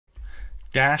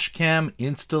Dashcam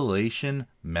installation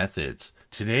methods.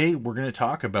 Today we're going to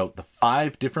talk about the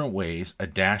 5 different ways a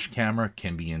dash camera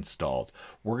can be installed.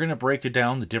 We're going to break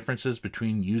down the differences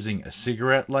between using a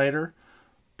cigarette lighter,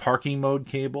 parking mode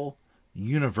cable,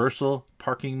 universal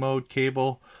parking mode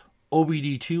cable,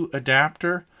 OBD2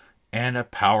 adapter, and a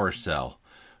power cell.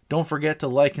 Don't forget to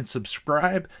like and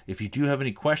subscribe. If you do have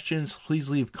any questions, please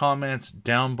leave comments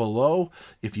down below.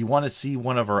 If you want to see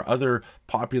one of our other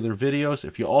popular videos,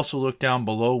 if you also look down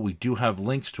below, we do have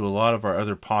links to a lot of our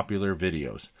other popular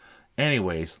videos.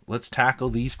 Anyways, let's tackle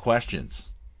these questions.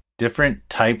 Different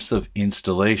types of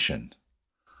installation.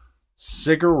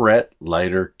 Cigarette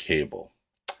lighter cable.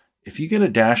 If you get a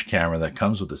dash camera that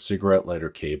comes with a cigarette lighter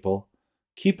cable,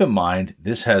 keep in mind,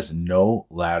 this has no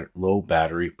low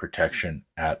battery protection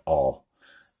at all.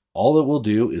 All it will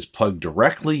do is plug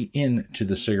directly into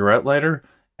the cigarette lighter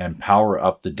and power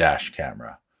up the dash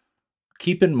camera.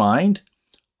 Keep in mind,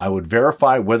 I would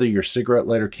verify whether your cigarette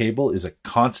lighter cable is a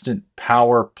constant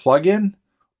power plug-in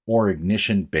or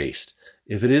ignition based.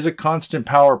 If it is a constant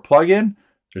power plug-in,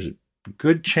 there's a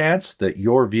good chance that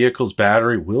your vehicle's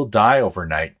battery will die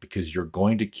overnight because you're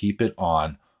going to keep it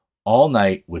on all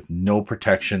night with no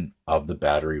protection of the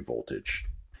battery voltage.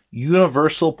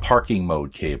 Universal parking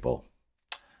mode cable.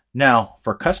 Now,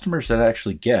 for customers that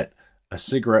actually get a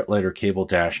cigarette lighter cable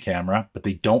dash camera, but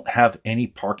they don't have any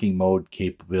parking mode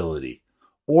capability,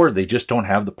 or they just don't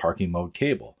have the parking mode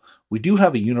cable, we do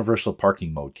have a universal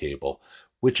parking mode cable,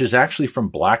 which is actually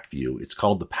from Blackview. It's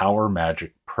called the Power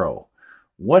Magic Pro.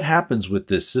 What happens with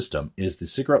this system is the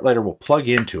cigarette lighter will plug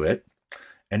into it,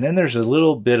 and then there's a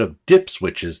little bit of dip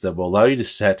switches that will allow you to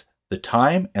set the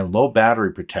time and low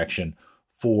battery protection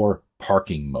for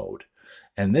parking mode.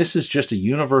 And this is just a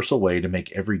universal way to make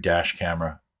every dash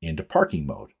camera into parking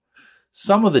mode.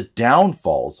 Some of the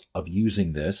downfalls of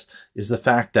using this is the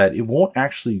fact that it won't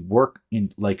actually work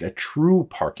in like a true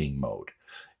parking mode.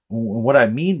 What I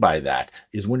mean by that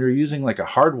is when you're using like a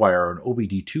Hardwire or an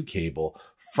OBD2 cable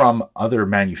from other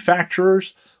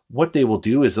manufacturers, what they will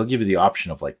do is they'll give you the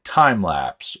option of like time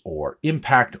lapse or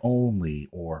impact only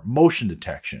or motion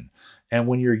detection. And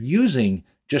when you're using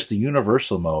just the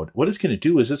universal mode, what it's going to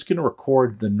do is it's going to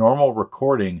record the normal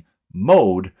recording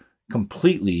mode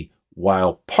completely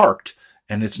while parked.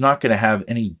 And it's not going to have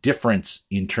any difference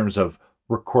in terms of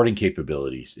recording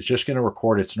capabilities. It's just going to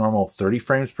record its normal 30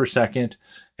 frames per second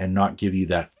and not give you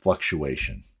that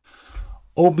fluctuation.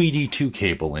 OBD2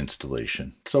 cable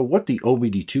installation. So what the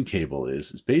OBD2 cable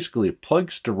is basically it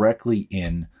plugs directly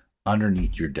in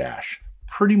underneath your dash.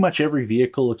 Pretty much every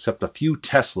vehicle except a few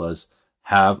Teslas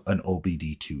have an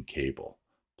OBD2 cable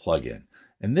plug-in.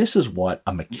 And this is what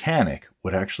a mechanic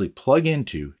would actually plug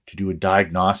into to do a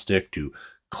diagnostic, to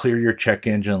clear your check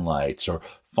engine lights or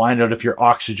find out if your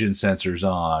oxygen sensor's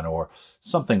on or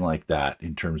something like that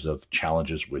in terms of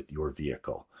challenges with your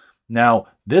vehicle. Now,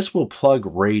 this will plug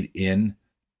right in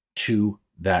to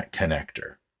that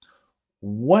connector.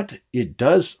 What it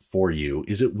does for you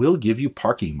is it will give you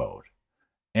parking mode,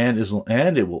 and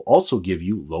it will also give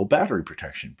you low battery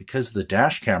protection because the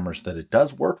dash cameras that it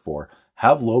does work for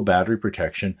have low battery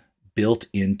protection built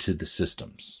into the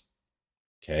systems.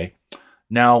 Okay.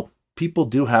 Now, people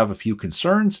do have a few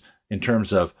concerns in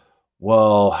terms of,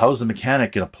 well, how's the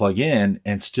mechanic going to plug in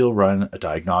and still run a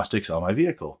diagnostics on my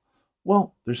vehicle?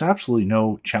 Well, there's absolutely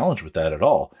no challenge with that at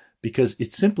all, because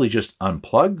it simply just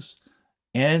unplugs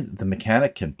and the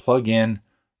mechanic can plug in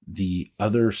the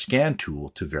other scan tool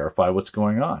to verify what's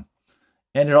going on.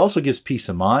 And it also gives peace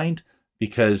of mind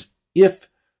because if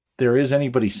there is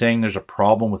anybody saying there's a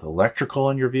problem with electrical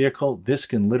in your vehicle, this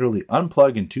can literally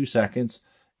unplug in 2 seconds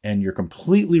and you're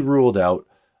completely ruled out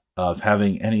of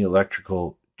having any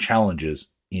electrical challenges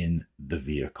in the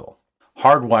vehicle.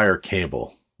 Hardwire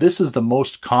cable. This is the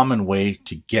most common way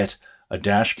to get a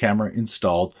dash camera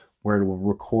installed where it will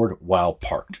record while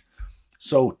parked.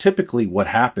 So typically what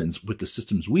happens with the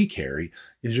systems we carry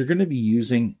is you're going to be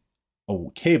using a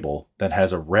cable that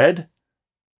has a red,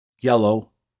 yellow,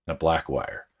 and a black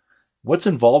wire. What's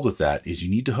involved with that is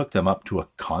you need to hook them up to a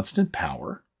constant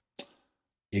power,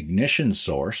 ignition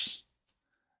source,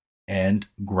 and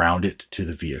ground it to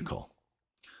the vehicle.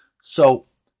 So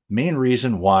main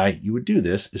reason why you would do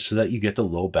this is so that you get the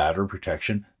low battery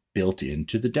protection built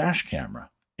into the dash camera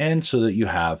and so that you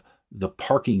have the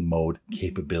parking mode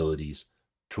capabilities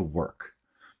to work.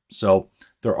 So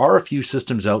there are a few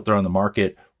systems out there on the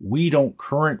market. We don't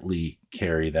currently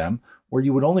carry them where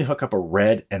you would only hook up a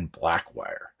red and black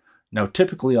wire. Now,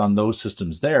 typically on those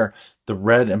systems there, the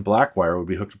red and black wire would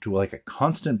be hooked up to like a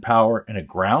constant power and a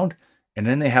ground, and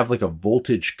then they have like a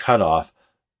voltage cutoff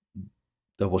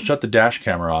that will shut the dash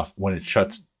camera off when it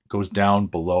shuts goes down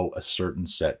below a certain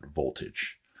set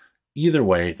voltage. Either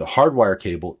way, the hardwire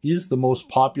cable is the most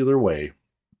popular way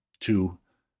to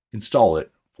install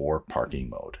it for parking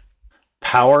mode.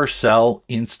 Power cell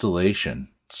installation.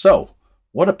 So,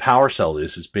 what a power cell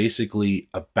is basically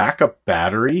a backup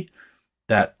battery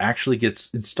that actually gets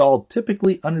installed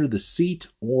typically under the seat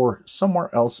or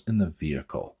somewhere else in the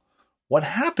vehicle. What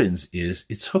happens is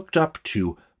it's hooked up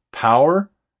to power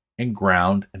and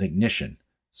ground and ignition.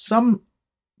 Some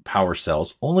power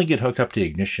cells only get hooked up to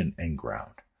ignition and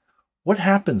ground. What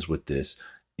happens with this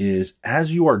is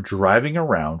as you are driving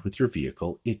around with your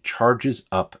vehicle, it charges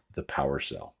up the power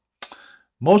cell.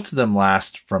 Most of them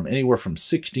last from anywhere from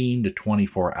 16 to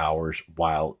 24 hours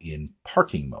while in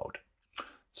parking mode.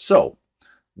 So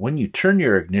when you turn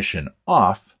your ignition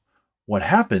off, what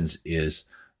happens is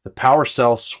the power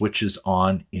cell switches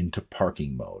on into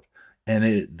parking mode,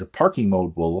 and the parking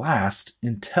mode will last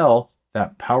until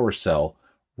that power cell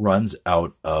runs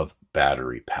out of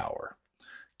battery power,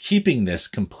 keeping this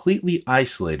completely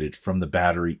isolated from the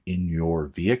battery in your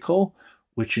vehicle,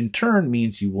 which in turn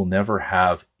means you will never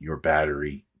have your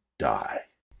battery die.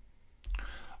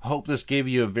 I hope this gave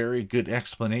you a very good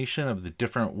explanation of the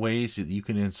different ways that you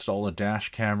can install a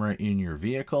dash camera in your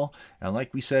vehicle. And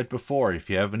like we said before, if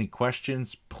you have any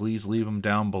questions, please leave them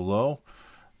down below.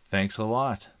 Thanks a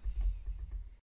lot.